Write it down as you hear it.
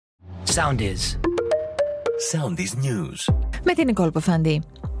Soundis. Soundis News. Με την Νικόλ Πεφαντή.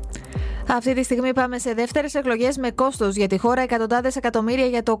 Αυτή τη στιγμή πάμε σε δεύτερες εκλογές με κόστος για τη χώρα εκατοντάδες εκατομμύρια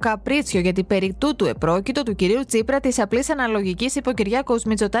για το καπρίτσιο, γιατί περί τούτου επρόκειτο του κυρίου Τσίπρα της απλής αναλογικής, είπε ο Κυριάκος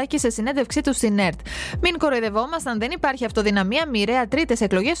Μητσοτάκης σε συνέντευξή του στην ΕΡΤ. Μην κοροϊδευόμασταν, δεν υπάρχει αυτοδυναμία, μοιραία τρίτες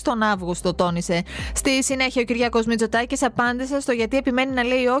εκλογές τον Αύγουστο, τόνισε. Στη συνέχεια, ο Κυριάκος Μητσοτάκης απάντησε στο γιατί επιμένει να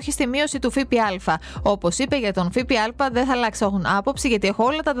λέει όχι στη μείωση του ΦΠΑ. Όπως είπε, για τον ΦΠΑ δεν θα αλλάξω άποψη, γιατί έχω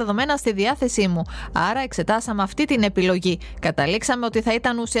όλα τα δεδομένα στη διάθεσή μου. Άρα εξετάσαμε αυτή την επιλογή. Καταλήξαμε ότι θα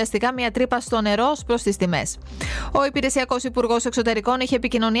ήταν ουσιαστικά μια τρύπα στο νερό ως προς τις τιμές. Ο υπηρεσιακός υπουργός εξωτερικών είχε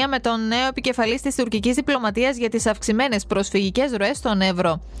επικοινωνία με τον νέο επικεφαλής της τουρκικής διπλωματίας για τις αυξημένες προσφυγικές ροές στον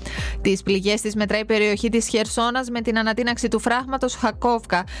Εύρο. Τις πληγές της μετράει η περιοχή της Χερσόνας με την ανατείναξη του φράγματος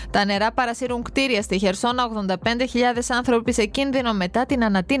Χακόβκα. Τα νερά παρασύρουν κτίρια στη Χερσόνα, 85.000 άνθρωποι σε κίνδυνο μετά την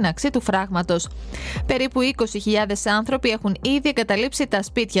ανατείναξη του φράγματος. Περίπου 20.000 άνθρωποι έχουν ήδη εγκαταλείψει τα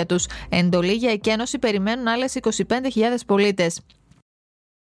σπίτια τους. Εντολή για εκένωση περιμένουν άλλες 25.000 πολίτες.